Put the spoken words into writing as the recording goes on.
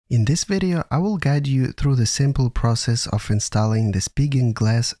In this video, I will guide you through the simple process of installing the Spigen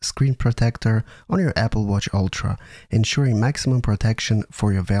glass screen protector on your Apple Watch Ultra, ensuring maximum protection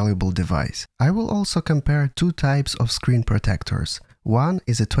for your valuable device. I will also compare two types of screen protectors. One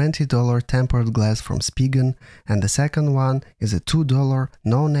is a $20 tempered glass from Spigen, and the second one is a $2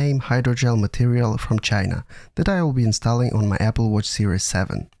 no-name hydrogel material from China that I will be installing on my Apple Watch Series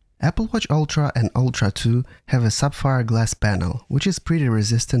 7. Apple Watch Ultra and Ultra 2 have a sapphire glass panel, which is pretty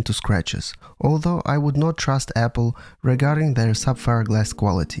resistant to scratches, although I would not trust Apple regarding their sapphire glass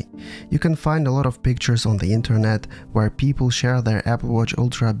quality. You can find a lot of pictures on the internet where people share their Apple Watch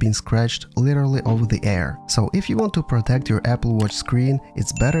Ultra being scratched literally over the air. So if you want to protect your Apple Watch screen,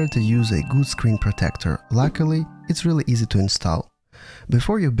 it's better to use a good screen protector. Luckily, it's really easy to install.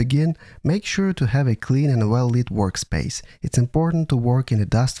 Before you begin, make sure to have a clean and well-lit workspace. It's important to work in a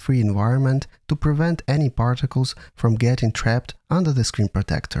dust-free environment to prevent any particles from getting trapped under the screen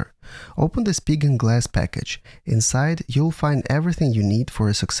protector. Open the Spigen glass package. Inside, you'll find everything you need for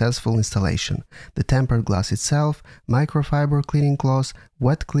a successful installation: the tempered glass itself, microfiber cleaning cloths,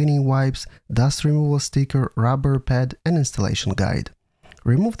 wet cleaning wipes, dust removal sticker, rubber pad, and installation guide.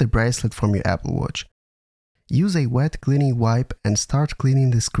 Remove the bracelet from your Apple Watch. Use a wet cleaning wipe and start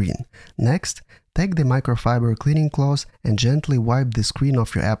cleaning the screen. Next, take the microfiber cleaning cloth and gently wipe the screen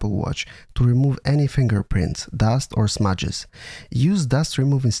of your Apple Watch to remove any fingerprints, dust or smudges. Use dust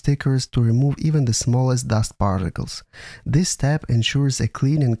removing stickers to remove even the smallest dust particles. This step ensures a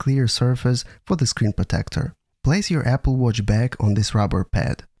clean and clear surface for the screen protector. Place your Apple Watch back on this rubber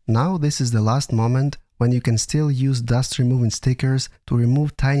pad. Now this is the last moment when you can still use dust removing stickers to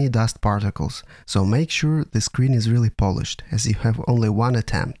remove tiny dust particles, so make sure the screen is really polished, as you have only one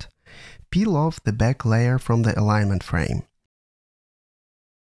attempt. Peel off the back layer from the alignment frame.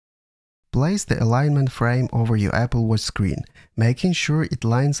 Place the alignment frame over your Apple Watch screen, making sure it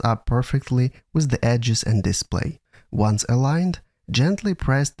lines up perfectly with the edges and display. Once aligned, gently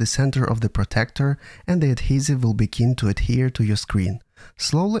press the center of the protector and the adhesive will begin to adhere to your screen.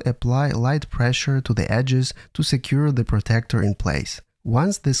 Slowly apply light pressure to the edges to secure the protector in place.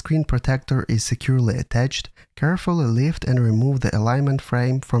 Once the screen protector is securely attached, carefully lift and remove the alignment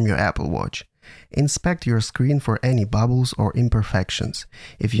frame from your Apple Watch. Inspect your screen for any bubbles or imperfections.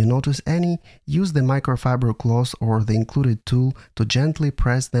 If you notice any, use the microfiber cloth or the included tool to gently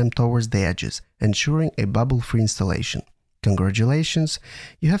press them towards the edges, ensuring a bubble-free installation. Congratulations!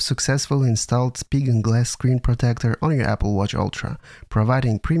 You have successfully installed Spigen glass screen protector on your Apple Watch Ultra,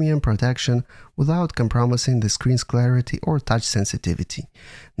 providing premium protection without compromising the screen's clarity or touch sensitivity.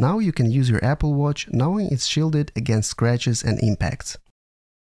 Now you can use your Apple Watch knowing it's shielded against scratches and impacts.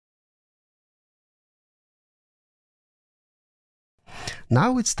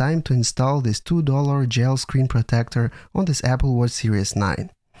 Now it's time to install this $2 gel screen protector on this Apple Watch Series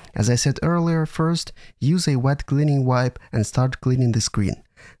 9. As I said earlier, first, use a wet cleaning wipe and start cleaning the screen.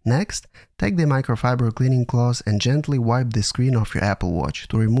 Next, take the microfiber cleaning cloth and gently wipe the screen of your Apple Watch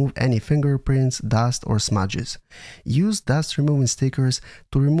to remove any fingerprints, dust or smudges. Use dust removing stickers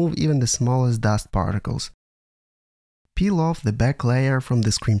to remove even the smallest dust particles. Peel off the back layer from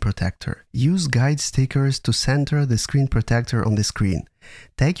the screen protector. Use guide stickers to center the screen protector on the screen.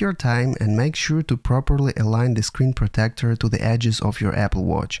 Take your time and make sure to properly align the screen protector to the edges of your Apple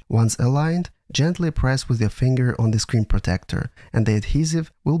Watch. Once aligned, gently press with your finger on the screen protector, and the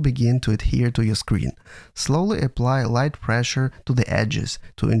adhesive will begin to adhere to your screen. Slowly apply light pressure to the edges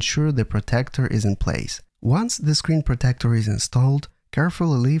to ensure the protector is in place. Once the screen protector is installed,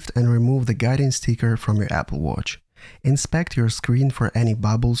 carefully lift and remove the guiding sticker from your Apple Watch. Inspect your screen for any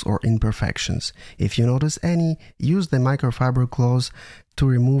bubbles or imperfections. If you notice any, use the microfiber cloth to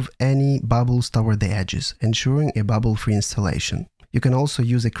remove any bubbles toward the edges, ensuring a bubble-free installation. You can also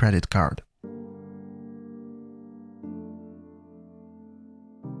use a credit card.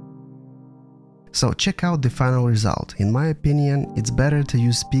 So check out the final result. In my opinion, it's better to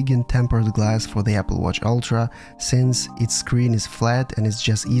use Spigen tempered glass for the Apple Watch Ultra, since its screen is flat and it's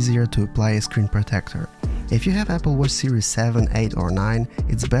just easier to apply a screen protector. If you have Apple Watch Series 7, 8 or 9,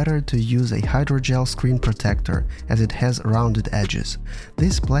 it's better to use a hydrogel screen protector as it has rounded edges.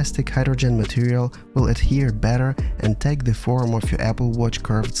 This plastic hydrogen material will adhere better and take the form of your Apple Watch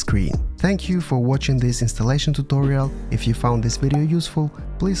curved screen. Thank you for watching this installation tutorial. If you found this video useful,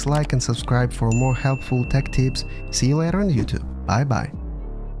 please like and subscribe for more helpful tech tips. See you later on YouTube. Bye bye.